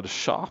 but a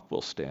shop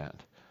will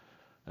stand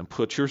and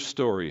put your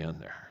story in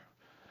there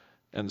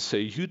and say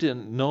you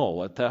didn't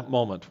know at that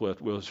moment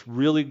what was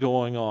really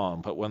going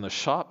on, but when the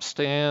shop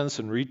stands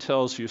and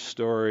retells your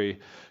story,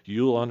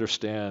 you'll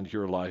understand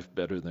your life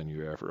better than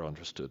you ever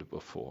understood it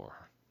before.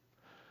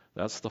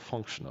 That's the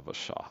function of a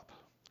shop.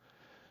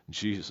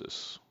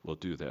 Jesus will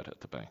do that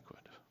at the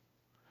banquet.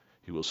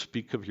 He will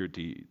speak of your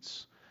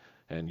deeds,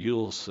 and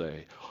you'll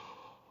say,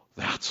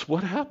 that's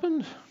what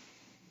happened?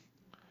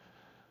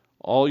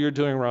 All you're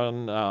doing right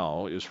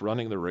now is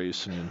running the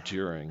race and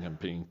enduring and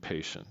being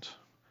patient.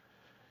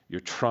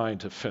 You're trying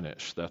to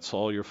finish. That's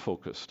all you're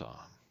focused on.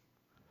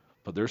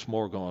 But there's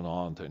more going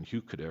on than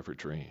you could ever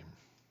dream.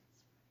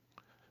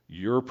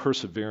 Your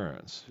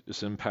perseverance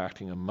is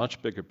impacting a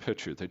much bigger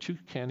picture that you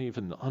can't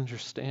even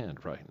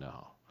understand right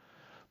now.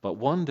 But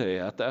one day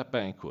at that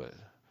banquet,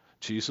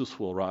 Jesus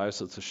will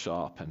rise at the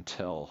shop and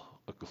tell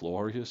a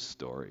glorious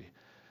story,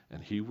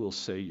 and he will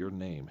say your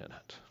name in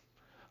it,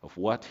 of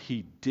what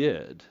he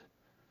did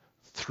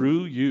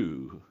through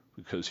you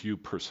because you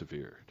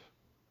persevered.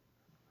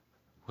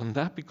 Wouldn't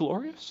that be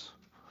glorious?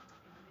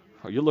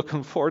 Are you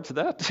looking forward to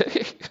that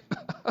day?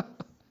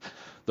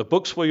 The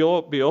books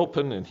will be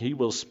open, and he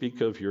will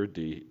speak of your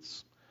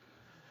deeds.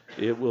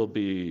 It will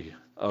be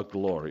a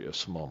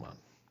glorious moment.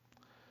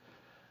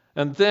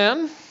 And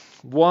then,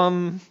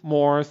 one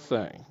more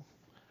thing.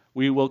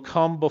 We will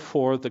come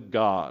before the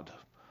God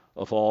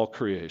of all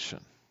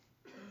creation.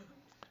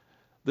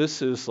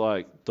 This is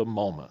like the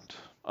moment,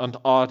 an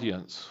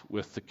audience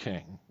with the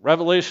King.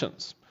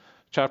 Revelations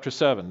chapter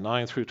 7,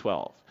 9 through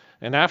 12.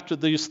 And after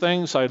these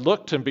things I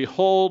looked, and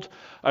behold,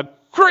 a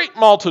great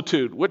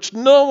multitude, which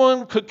no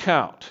one could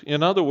count.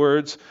 In other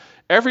words,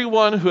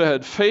 everyone who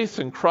had faith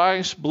in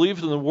Christ,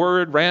 believed in the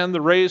Word, ran the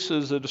race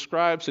as it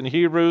describes in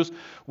Hebrews,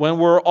 when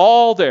we're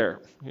all there.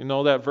 You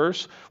know that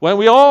verse? When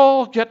we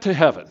all get to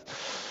heaven.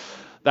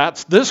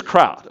 That's this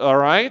crowd, all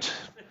right?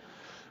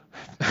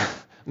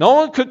 No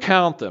one could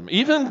count them.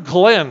 Even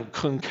Glenn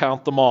couldn't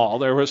count them all.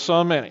 There were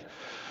so many.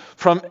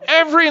 From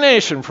every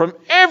nation, from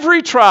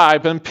every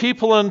tribe and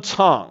people and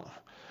tongue,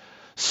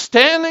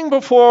 standing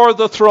before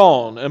the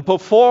throne and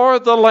before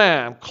the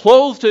Lamb,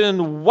 clothed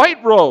in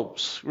white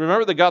robes.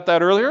 Remember they got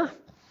that earlier?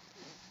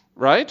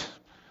 Right?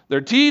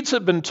 Their deeds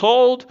have been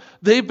told.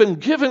 They've been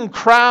given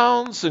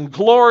crowns and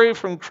glory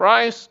from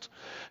Christ.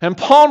 And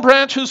palm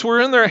branches were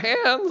in their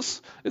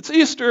hands. It's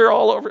Easter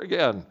all over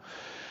again.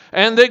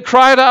 And they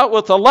cried out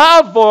with a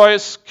loud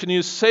voice, can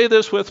you say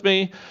this with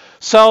me?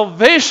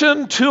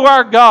 Salvation to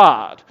our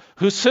God,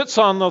 who sits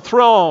on the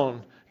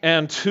throne,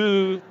 and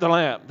to the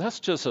Lamb. That's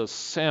just a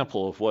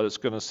sample of what it's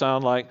going to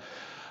sound like.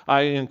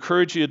 I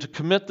encourage you to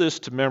commit this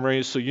to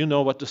memory so you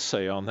know what to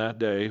say on that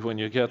day when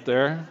you get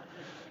there.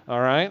 All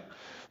right?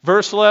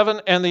 Verse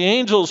 11, and the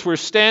angels were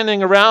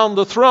standing around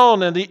the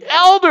throne, and the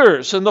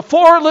elders and the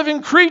four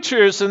living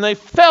creatures, and they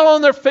fell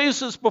on their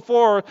faces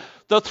before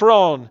the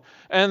throne.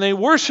 And they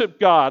worshiped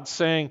God,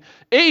 saying,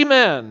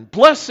 Amen,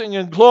 blessing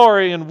and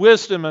glory and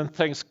wisdom and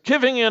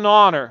thanksgiving and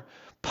honor,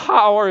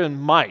 power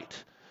and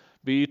might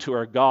be to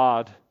our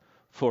God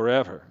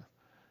forever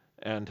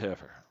and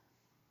ever.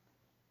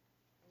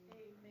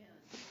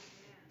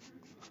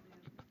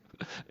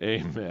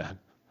 Amen. Amen.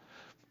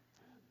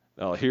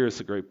 Now here's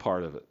the great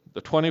part of it.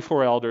 The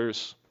 24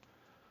 elders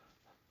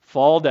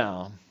fall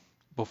down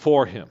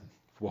before him,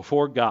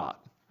 before God,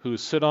 who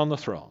sit on the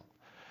throne,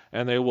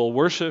 and they will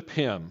worship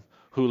him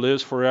who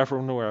lives forever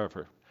and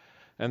ever.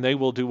 And they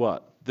will do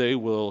what? They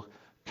will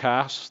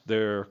cast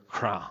their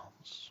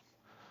crowns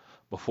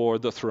before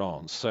the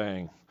throne,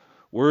 saying,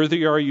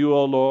 Worthy are you,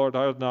 O Lord,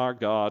 our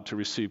God, to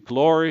receive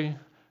glory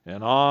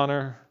and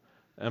honor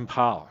and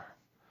power.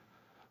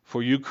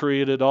 For you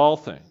created all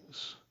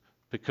things.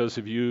 Because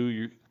of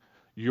you,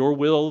 your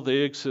will, they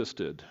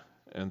existed,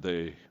 and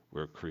they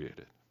were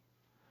created.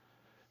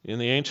 In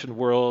the ancient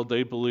world,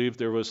 they believed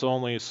there was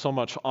only so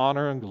much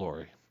honor and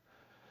glory.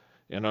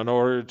 And in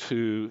order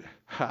to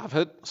have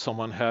it,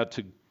 someone had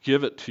to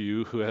give it to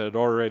you who had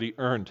already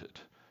earned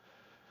it.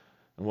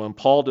 And when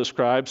Paul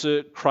describes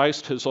it,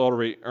 Christ has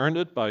already earned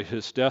it by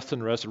his death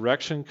and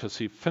resurrection because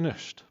he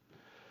finished.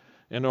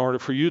 In order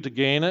for you to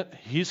gain it,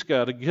 he's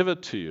got to give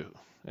it to you.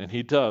 And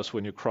he does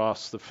when you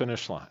cross the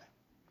finish line.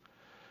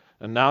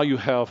 And now you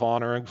have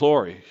honor and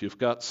glory. You've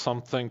got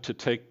something to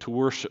take to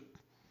worship.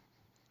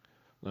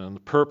 And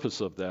the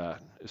purpose of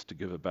that is to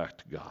give it back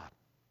to God.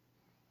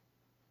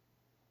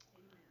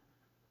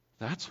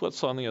 That's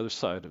what's on the other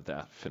side of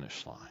that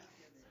finish line.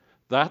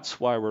 That's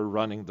why we're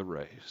running the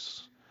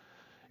race.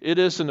 It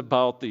isn't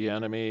about the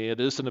enemy. It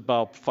isn't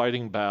about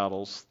fighting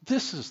battles.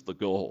 This is the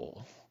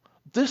goal.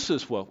 This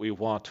is what we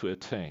want to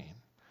attain.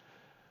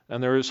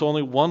 And there is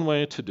only one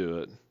way to do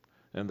it,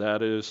 and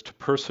that is to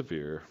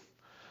persevere,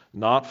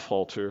 not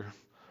falter,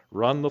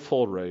 run the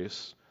full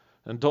race,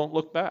 and don't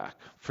look back.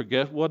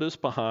 Forget what is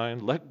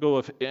behind. Let go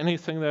of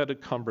anything that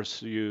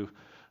encumbers you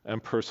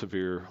and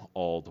persevere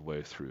all the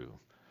way through.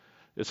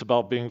 It's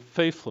about being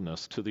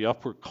faithfulness to the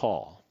upward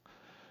call.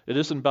 It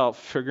isn't about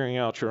figuring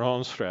out your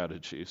own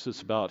strategies.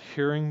 It's about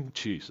hearing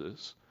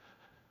Jesus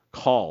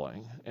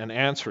calling and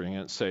answering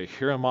it and say,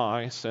 here am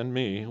I, send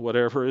me,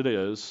 whatever it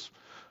is.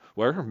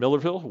 Where?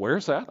 Millerville?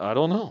 Where's that? I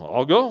don't know.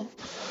 I'll go.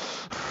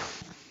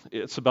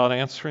 It's about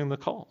answering the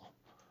call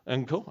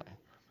and going.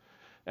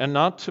 And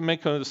not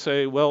to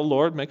say, well,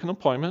 Lord, make an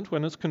appointment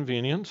when it's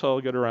convenient.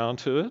 I'll get around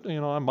to it.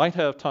 I might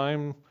have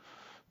time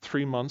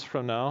 3 months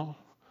from now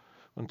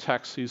when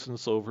tax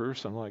season's over,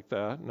 something like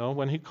that. No,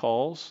 when he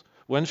calls,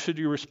 when should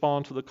you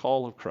respond to the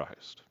call of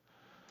Christ?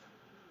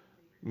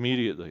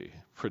 Immediately.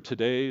 For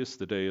today is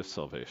the day of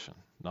salvation.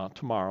 Not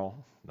tomorrow,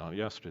 not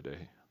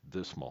yesterday,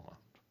 this moment.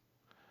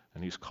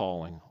 And he's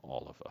calling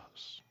all of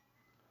us.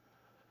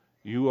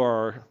 You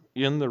are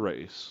in the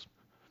race.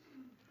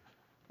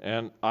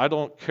 And I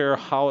don't care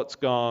how it's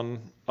gone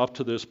up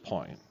to this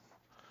point.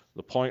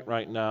 The point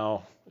right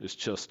now is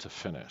just to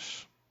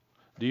finish.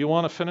 Do you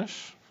want to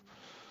finish?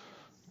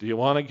 Do you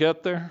want to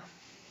get there?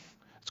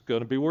 It's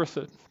going to be worth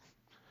it.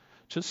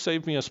 Just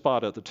save me a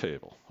spot at the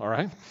table, all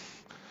right?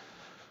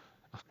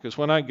 Because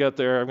when I get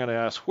there, I'm going to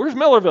ask, where's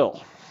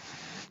Millerville?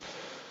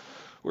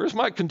 Where's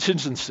my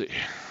contingency?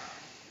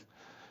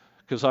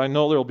 Because I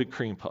know there'll be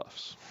cream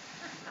puffs.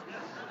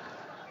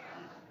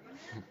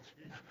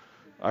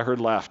 I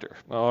heard laughter.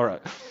 All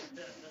right.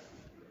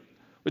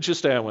 Would you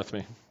stand with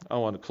me? I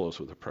want to close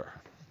with a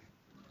prayer.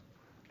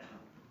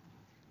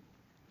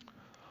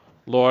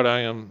 Lord,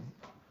 I am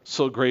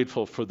so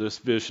grateful for this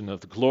vision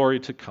of the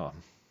glory to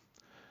come.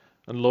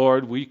 And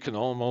Lord, we can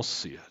almost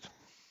see it.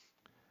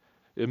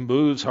 It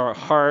moves our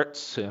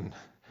hearts and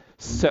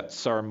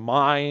sets our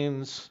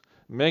minds,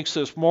 makes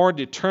us more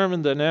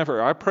determined than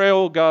ever. I pray,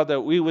 oh God,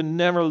 that we would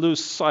never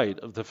lose sight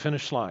of the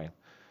finish line,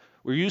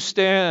 where you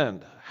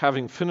stand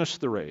having finished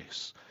the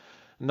race,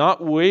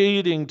 not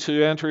waiting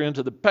to enter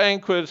into the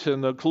banquet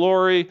and the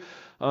glory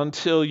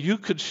until you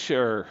could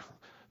share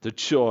the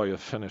joy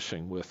of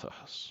finishing with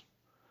us.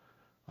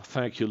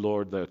 Thank you,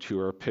 Lord, that you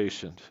are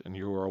patient and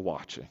you are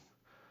watching.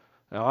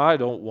 Now, I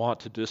don't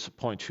want to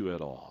disappoint you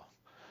at all.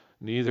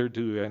 Neither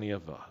do any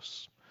of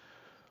us.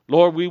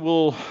 Lord, we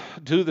will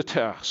do the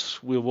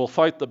tasks. We will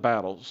fight the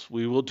battles.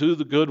 We will do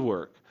the good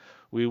work.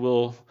 We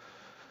will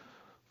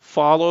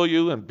follow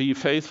you and be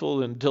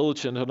faithful and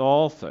diligent in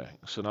all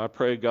things. And I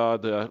pray,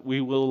 God, that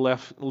we will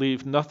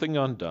leave nothing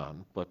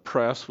undone, but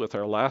press with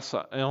our last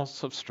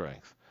ounce of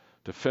strength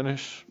to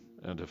finish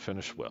and to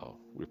finish well.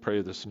 We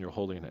pray this in your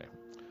holy name.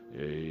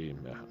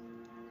 Amen.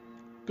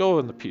 Go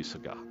in the peace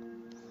of God.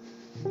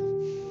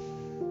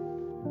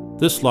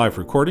 This live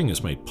recording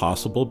is made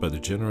possible by the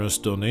generous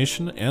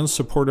donation and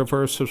support of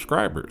our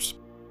subscribers.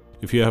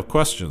 If you have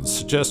questions,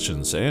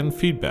 suggestions, and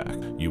feedback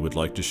you would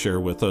like to share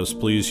with us,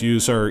 please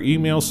use our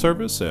email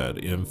service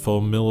at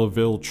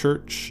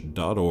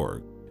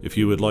info@millervillechurch.org. If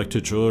you would like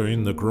to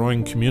join the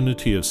growing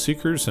community of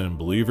seekers and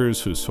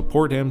believers who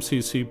support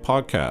MCC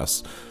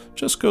podcasts,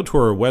 just go to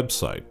our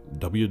website,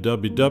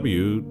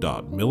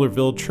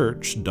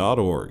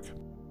 www.millervillechurch.org.